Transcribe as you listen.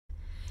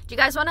Do you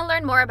guys want to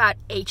learn more about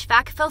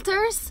HVAC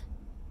filters?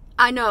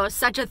 I know,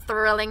 such a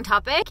thrilling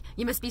topic.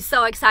 You must be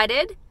so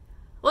excited.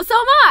 Well, so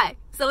am I.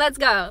 So let's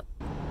go.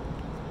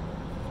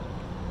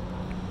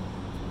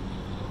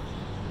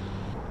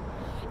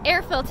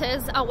 Air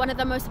filters are one of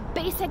the most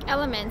basic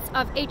elements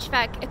of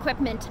HVAC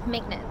equipment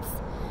maintenance.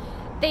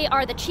 They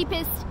are the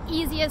cheapest,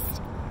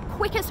 easiest,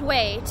 quickest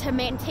way to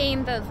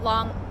maintain the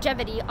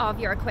longevity of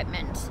your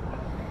equipment.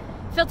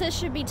 Filters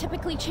should be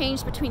typically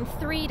changed between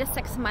 3 to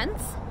 6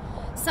 months.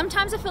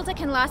 Sometimes a filter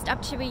can last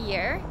up to a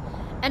year,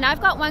 and I've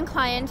got one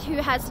client who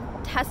has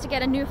to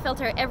get a new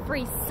filter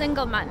every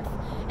single month.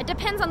 It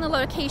depends on the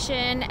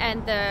location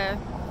and the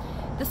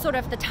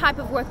type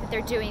of work that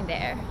they're doing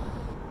there.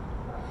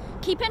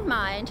 Keep in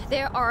mind,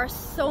 there are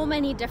so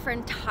many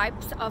different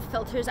types of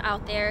filters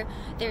out there.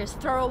 There's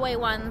throwaway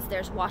ones,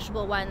 there's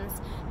washable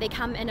ones. They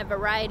come in a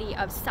variety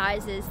of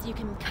sizes. You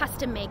can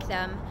custom make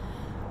them.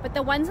 But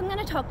the ones I'm going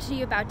to talk to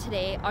you about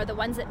today are the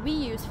ones that we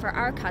use for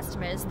our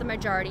customers, the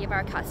majority of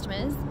our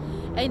customers.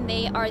 And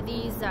they are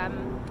these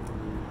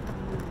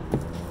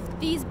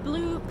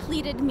blue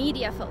pleated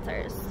media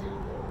filters,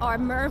 are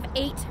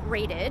MERV8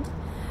 rated.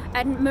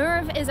 And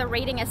MERV is a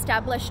rating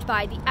established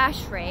by the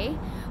ASHRAE.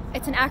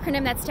 It's an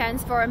acronym that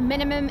stands for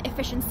Minimum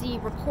Efficiency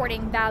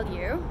Reporting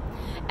Value.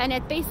 And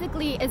it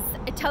basically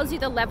it tells you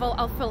the level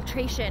of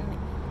filtration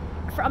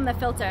from the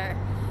filter.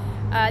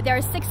 There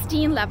are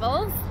 16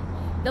 levels.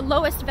 The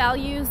lowest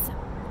values,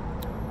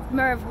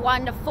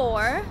 MERV1 to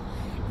 4,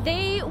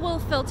 they will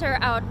filter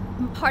out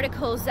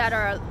particles that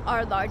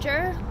are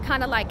larger,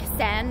 kind of like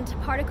sand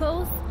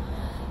particles.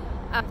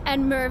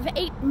 And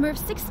MERV8,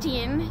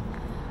 MERV16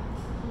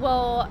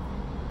 will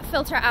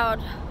filter out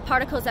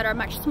particles that are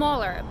much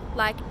smaller,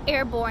 like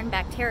airborne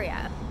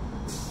bacteria.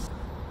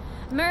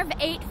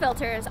 MERV8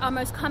 filters are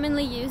most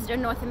commonly used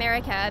in North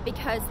America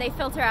because they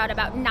filter out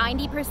about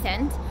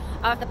 90%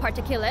 of the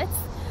particulates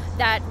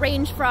that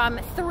range from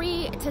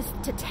 3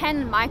 to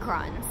 10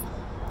 microns.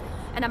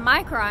 And a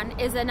micron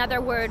is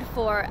another word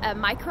for a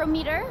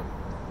micrometer,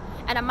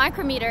 and a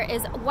micrometer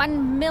is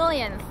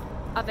 1/1,000,000th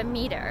of a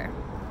meter.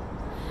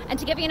 And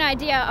to give you an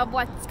idea of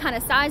what kind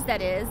of size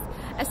that is,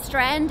 a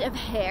strand of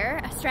hair,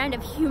 a strand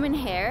of human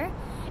hair,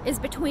 is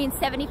between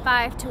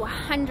 75 to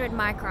 100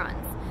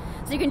 microns.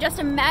 So you can just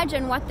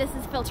imagine what this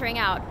is filtering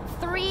out.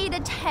 3 to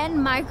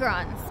 10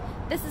 microns.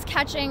 This is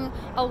catching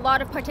a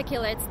lot of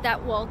particulates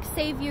that will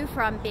save you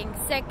from being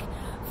sick,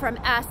 from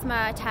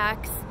asthma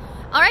attacks.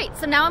 All right,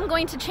 so now I'm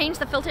going to change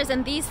the filters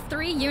in these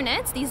 3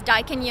 units, these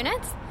Daikin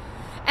units.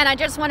 And I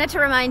just wanted to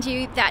remind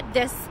you that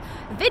this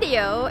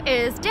video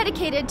is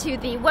dedicated to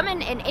the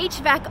women in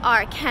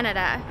HVACR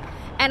Canada.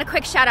 And a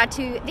quick shout out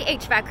to the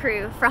HVAC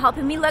crew for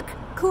helping me look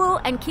cool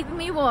and keeping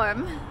me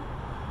warm.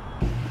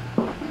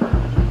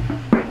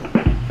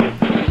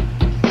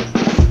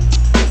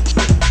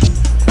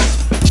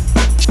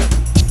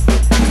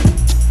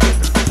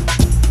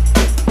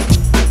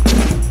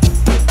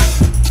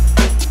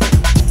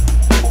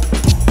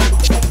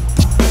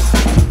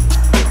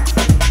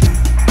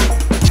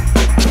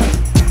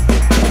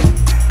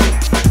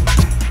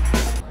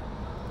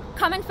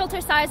 Common filter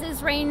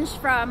sizes range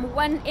from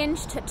 1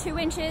 inch to 2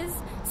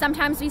 inches.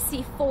 Sometimes we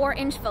see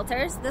 4-inch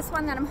filters. This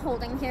one that I'm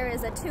holding here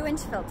is a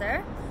 2-inch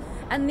filter.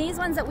 And these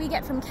ones that we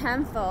get from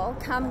Camfil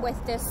come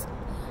with this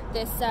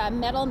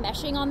metal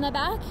meshing on the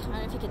back. I don't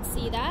know if you can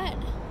see that.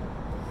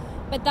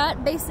 But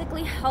that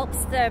basically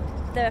helps the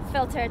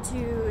filter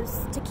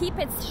to keep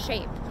its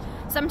shape.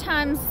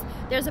 Sometimes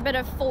there's a bit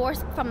of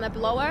force from the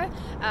blower,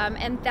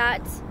 and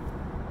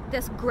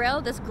this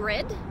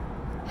grid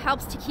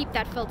helps to keep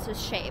that filter's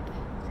shape.